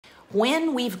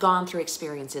When we've gone through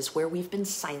experiences where we've been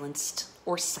silenced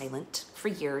or silent for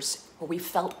years, or we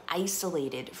felt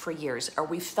isolated for years, or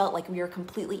we felt like we are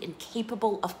completely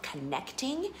incapable of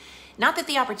connecting, not that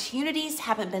the opportunities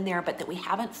haven't been there, but that we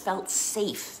haven't felt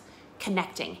safe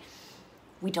connecting,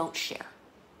 we don't share,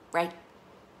 right?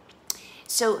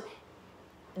 So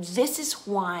this is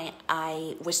why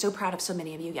I was so proud of so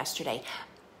many of you yesterday.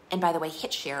 And by the way,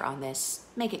 hit share on this,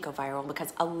 make it go viral,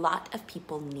 because a lot of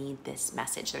people need this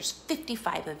message. There's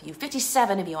 55 of you,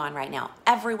 57 of you on right now.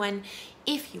 Everyone,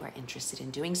 if you are interested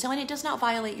in doing so, and it does not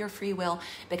violate your free will,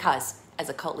 because as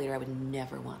a cult leader, I would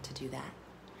never want to do that.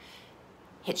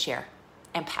 Hit share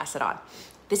and pass it on.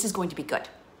 This is going to be good.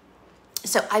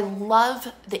 So I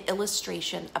love the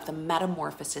illustration of the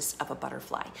metamorphosis of a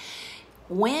butterfly.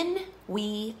 When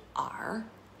we are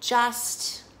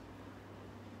just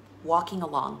walking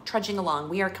along, trudging along,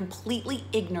 we are completely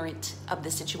ignorant of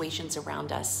the situations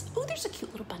around us. Oh, there's a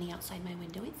cute little bunny outside my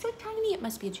window. It's so tiny, it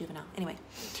must be a juvenile. Anyway,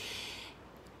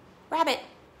 rabbit,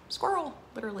 squirrel,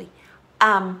 literally.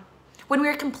 When we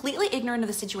are completely ignorant of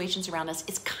the situations around us,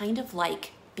 it's kind of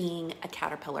like being a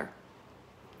caterpillar.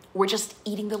 We're just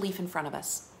eating the leaf in front of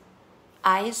us.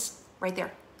 Eyes right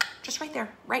there, just right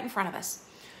there, right in front of us.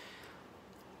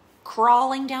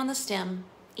 Crawling down the stem,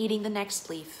 eating the next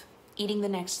leaf, eating the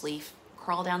next leaf,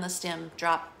 crawl down the stem,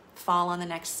 drop, fall on the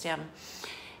next stem.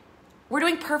 We're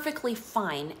doing perfectly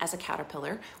fine as a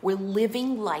caterpillar. We're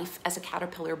living life as a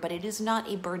caterpillar, but it is not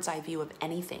a bird's eye view of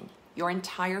anything. Your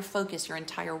entire focus, your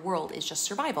entire world is just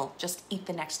survival. Just eat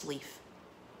the next leaf.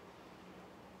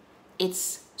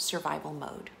 It's survival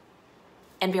mode.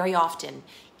 And very often,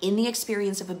 in the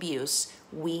experience of abuse,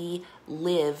 we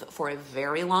live for a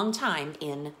very long time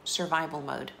in survival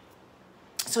mode.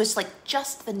 So it's like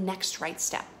just the next right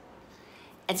step.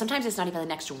 And sometimes it's not even the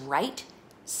next right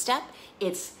step,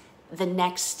 it's the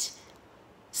next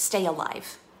stay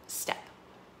alive step.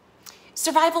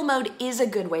 Survival mode is a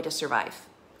good way to survive.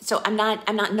 So I'm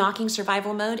not knocking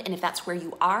survival mode, and if that's where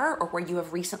you are or where you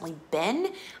have recently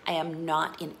been, I am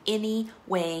not in any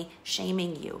way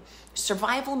shaming you.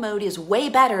 Survival mode is way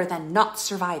better than not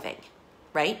surviving,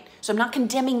 right? So I'm not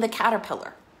condemning the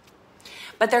caterpillar.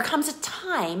 But there comes a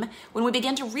time when we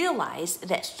begin to realize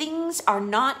that things are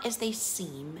not as they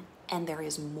seem, and there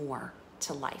is more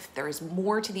to life. There is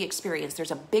more to the experience. There's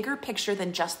a bigger picture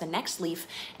than just the next leaf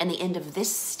and the end of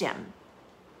this stem.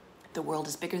 The world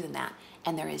is bigger than that,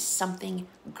 and there is something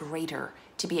greater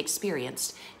to be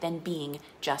experienced than being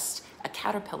just a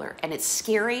caterpillar. And it's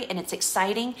scary, and it's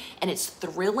exciting, and it's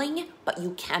thrilling, but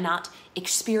you cannot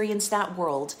experience that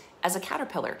world as a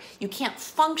caterpillar. You can't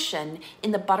function in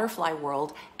the butterfly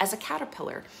world as a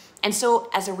caterpillar. And so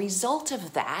as a result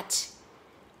of that,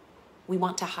 we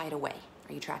want to hide away.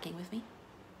 Are you tracking with me?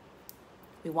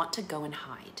 We want to go and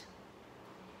hide.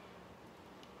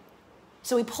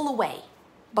 So we pull away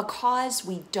because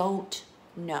we don't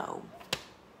know.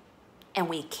 And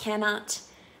we cannot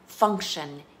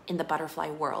function in the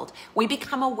butterfly world. We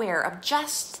become aware of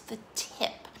just the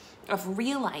tip of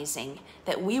realizing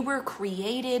that we were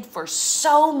created for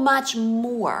so much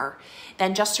more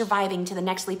than just surviving to the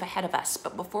next leap ahead of us.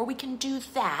 But before we can do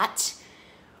that,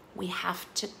 we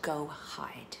have to go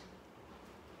hide.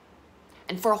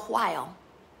 And for a while,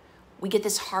 we get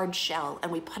this hard shell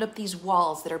and we put up these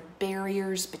walls that are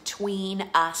barriers between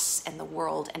us and the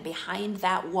world. And behind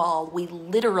that wall, we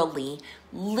literally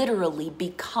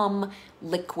become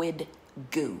liquid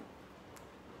goo.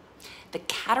 The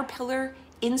caterpillar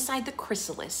inside the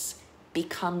chrysalis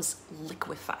becomes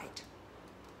liquefied.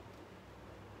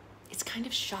 It's kind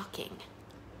of shocking.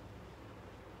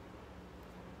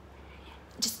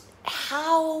 Just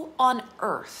how on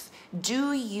earth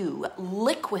do you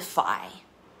liquefy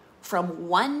from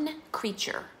one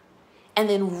creature and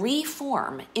then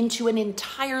reform into an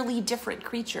entirely different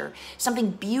creature,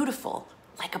 something beautiful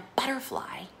like a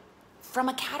butterfly from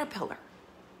a caterpillar?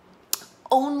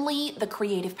 Only the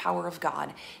creative power of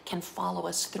God can follow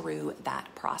us through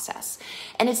that process.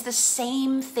 And it's the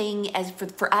same thing as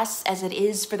for us as it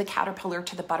is for the caterpillar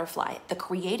to the butterfly. The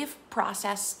creative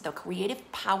process, the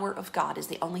creative power of God is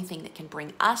the only thing that can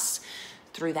bring us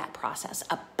through that process.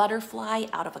 A butterfly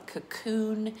out of a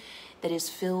cocoon that is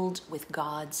filled with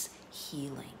God's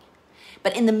healing.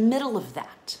 But in the middle of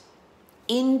that,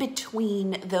 in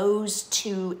between those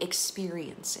two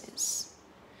experiences,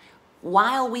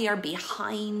 while we are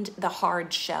behind the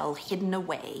hard shell hidden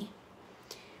away,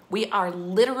 we are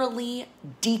literally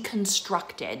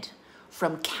deconstructed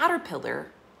from caterpillar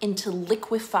into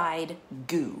liquefied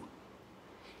goo.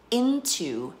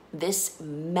 into this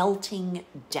melting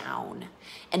down.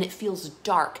 And it feels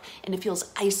dark, and it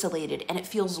feels isolated, and it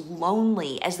feels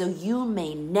lonely, as though you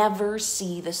may never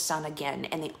see the sun again.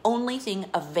 And the only thing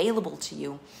available to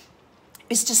you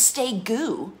is to stay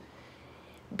goo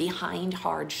behind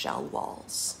hard shell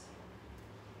walls.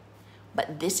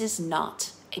 But this is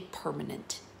not a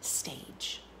permanent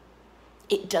stage.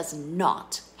 It does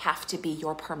not have to be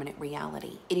your permanent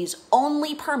reality. It is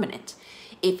only permanent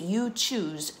if you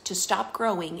choose to stop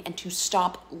growing and to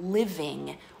stop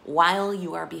living while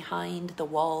you are behind the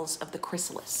walls of the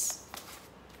chrysalis.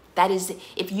 That is,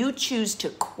 if you choose to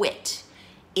quit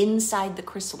inside the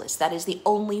chrysalis, that is the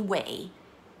only way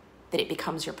that it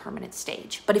becomes your permanent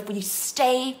stage. But if we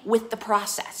stay with the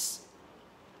process,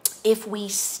 if we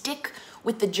stick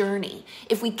with the journey,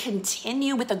 if we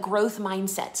continue with a growth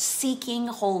mindset, seeking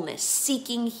wholeness,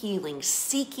 seeking healing,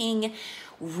 seeking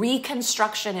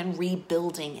reconstruction and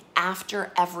rebuilding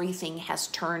after everything has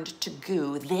turned to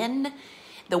goo, then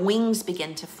the wings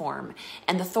begin to form,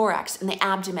 and the thorax and the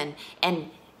abdomen and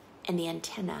the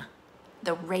antenna,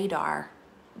 the radar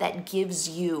that gives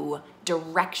you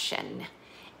direction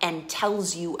and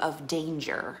tells you of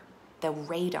danger, the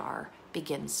radar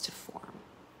begins to form.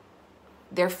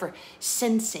 Therefore,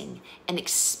 sensing and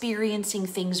experiencing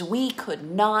things we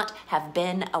could not have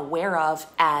been aware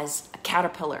of as a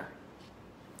caterpillar.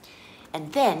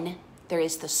 And then there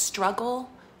is the struggle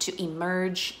to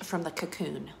emerge from the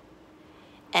cocoon.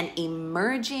 And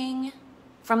emerging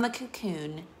from the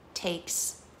cocoon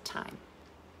takes time.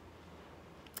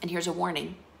 And here's a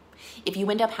warning. If you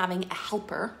end up having a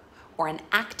helper or an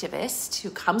activist who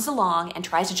comes along and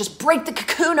tries to just break the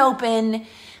cocoon open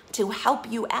to help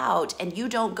you out, and you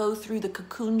don't go through the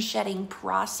cocoon shedding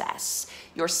process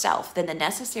yourself, then the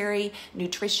necessary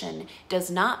nutrition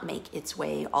does not make its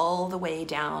way all the way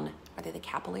down, are they the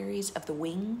capillaries of the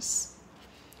wings?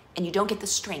 And you don't get the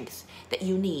strength that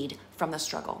you need from the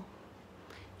struggle.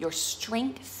 Your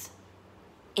strength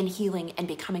in healing and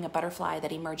becoming a butterfly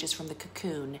that emerges from the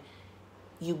cocoon,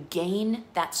 you gain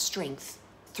that strength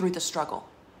through the struggle.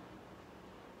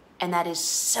 And that is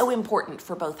so important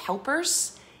for both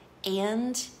helpers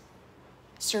and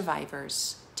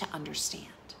survivors to understand.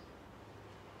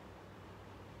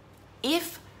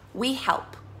 If we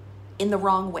help in the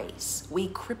wrong ways, we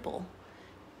cripple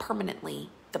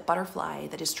permanently the butterfly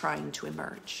that is trying to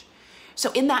emerge.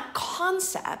 So in that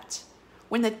concept,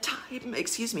 when the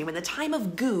time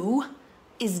of goo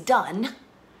is done,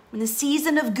 when the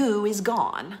season of goo is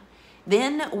gone,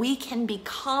 then we can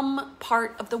become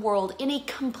part of the world in a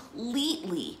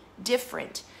completely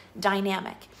different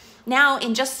dynamic. Now,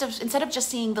 instead of just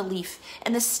seeing the leaf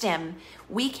and the stem,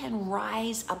 we can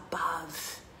rise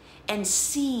above and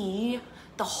see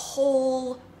the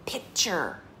whole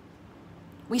picture.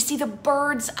 We see the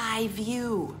bird's eye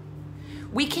view.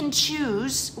 We can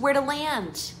choose where to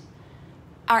land.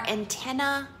 Our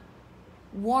antenna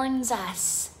warns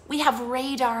us. We have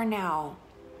radar now.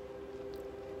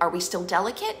 Are we still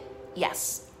delicate?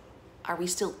 Yes. Are we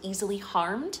still easily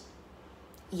harmed?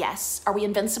 Yes. Are we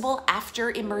invincible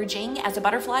after emerging as a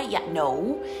butterfly? Yeah,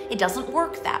 no, it doesn't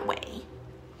work that way.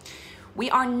 We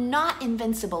are not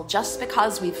invincible just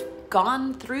because we've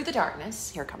gone through the darkness.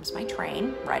 Here comes my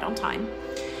train, right on time.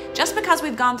 Just because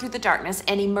we've gone through the darkness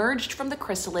and emerged from the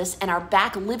chrysalis and are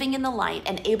back living in the light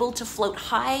and able to float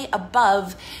high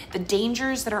above the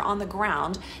dangers that are on the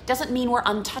ground doesn't mean we're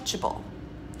untouchable.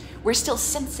 We're still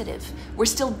sensitive. We're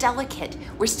still delicate.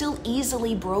 We're still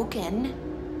easily broken.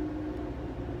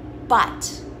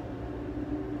 But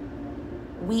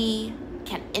we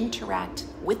can interact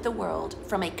with the world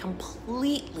from a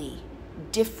completely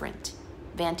different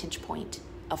vantage point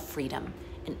of freedom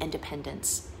and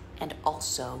independence and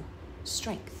also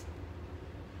strength.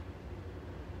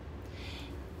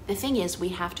 The thing is, we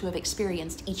have to have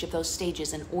experienced each of those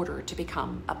stages in order to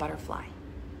become a butterfly.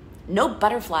 No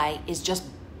butterfly is just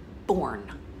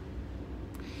born.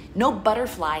 No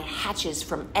butterfly hatches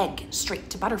from egg straight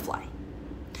to butterfly.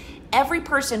 Every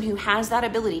person who has that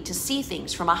ability to see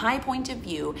things from a high point of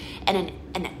view and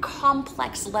a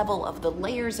complex level of the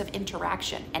layers of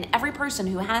interaction, and every person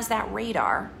who has that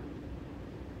radar,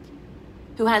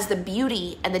 who has the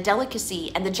beauty and the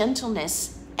delicacy and the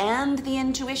gentleness and the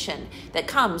intuition that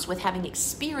comes with having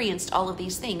experienced all of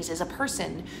these things, is a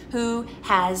person who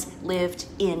has lived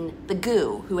in the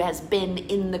goo, who has been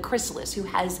in the chrysalis, who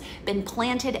has been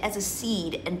planted as a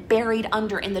seed and buried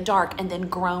under in the dark and then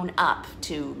grown up,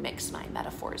 to mix my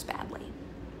metaphors badly.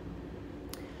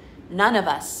 None of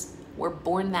us were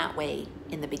born that way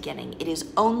in the beginning. It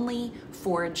is only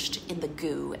forged in the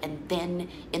goo and then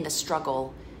in the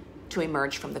struggle to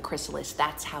emerge from the chrysalis.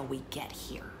 That's how we get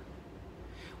here.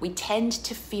 We tend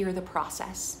to fear the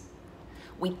process.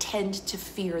 We tend to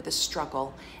fear the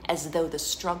struggle as though the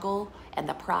struggle and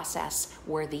the process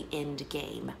were the end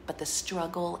game. But the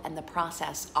struggle and the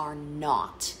process are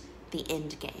not the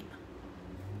end game.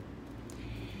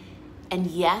 And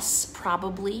yes,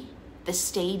 probably the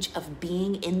stage of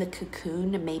being in the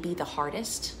cocoon may be the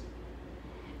hardest.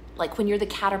 Like when you're the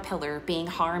caterpillar being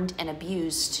harmed and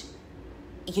abused,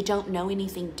 you don't know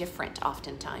anything different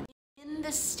oftentimes. In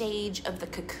the stage of the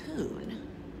cocoon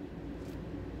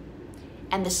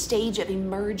and the stage of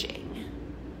emerging,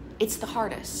 it's the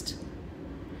hardest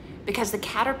because the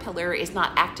caterpillar is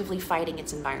not actively fighting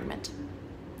its environment.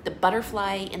 The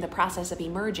butterfly in the process of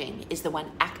emerging is the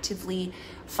one actively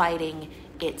fighting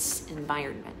its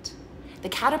environment. The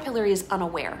caterpillar is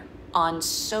unaware on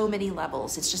so many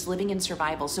levels. It's just living in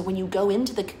survival. So when you go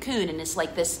into the cocoon and it's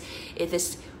like this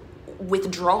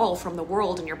withdrawal from the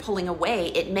world and you're pulling away,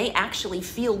 it may actually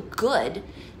feel good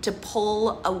to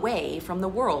pull away from the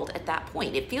world at that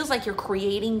point. It feels like you're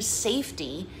creating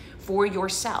safety for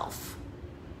yourself.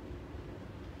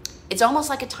 It's almost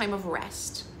like a time of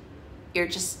rest. You're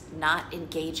just not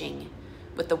engaging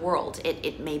with the world.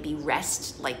 It may be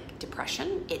rest like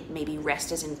depression. It may be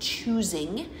rest as in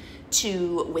choosing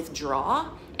to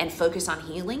withdraw and focus on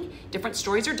healing. Different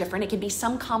stories are different. It can be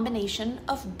some combination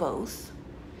of both.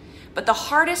 But the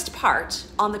hardest part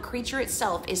on the creature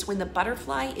itself is when the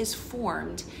butterfly is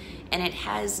formed and it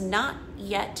has not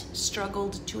yet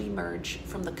struggled to emerge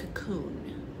from the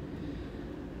cocoon.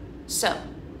 So,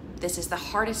 this is the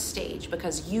hardest stage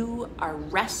because you are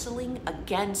wrestling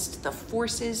against the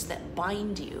forces that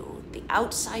bind you, the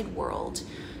outside world,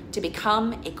 to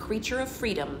become a creature of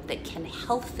freedom that can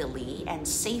healthily and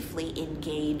safely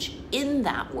engage in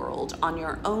that world on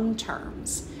your own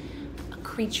terms. A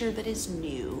creature that is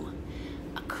new,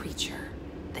 a creature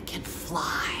that can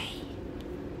fly,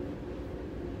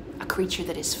 a creature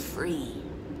that is free.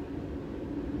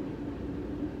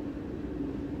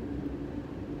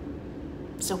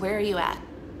 So where are you at?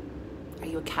 Are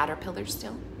you a caterpillar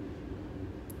still?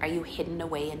 Are you hidden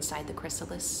away inside the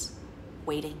chrysalis,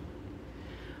 waiting?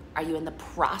 Are you in the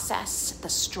process, the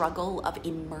struggle of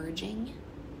emerging?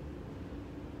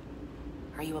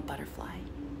 Are you a butterfly?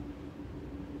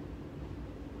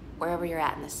 Wherever you're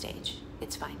at in this stage,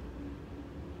 it's fine.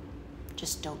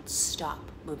 Just don't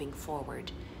stop moving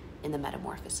forward in the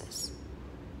metamorphosis.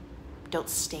 Don't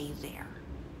stay there.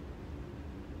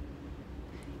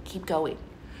 Keep going.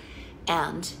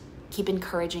 And keep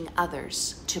encouraging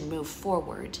others to move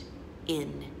forward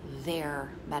in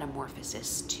their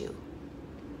metamorphosis too.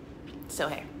 So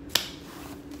hey,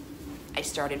 I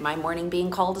started my morning being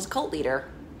called as cult leader.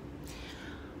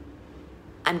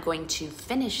 I'm going to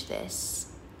finish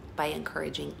this by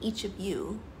encouraging each of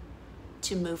you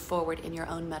to move forward in your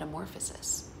own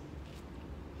metamorphosis.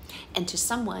 And to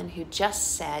someone who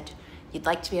just said you'd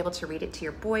like to be able to read it to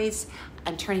your boys,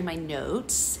 I'm turning my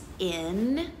notes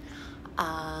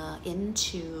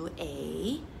into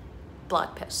a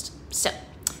blog post. So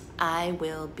I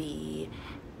will be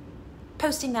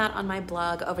posting that on my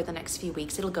blog over the next few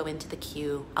weeks. It'll go into the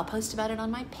queue. I'll post about it on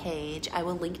my page. I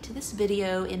will link to this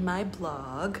video in my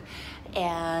blog.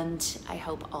 And I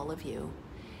hope all of you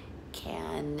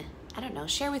can, I don't know,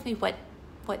 share with me what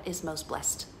is most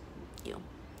blessed you.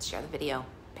 Share the video,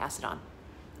 pass it on.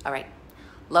 All right,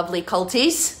 lovely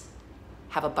culties,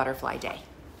 have a butterfly day.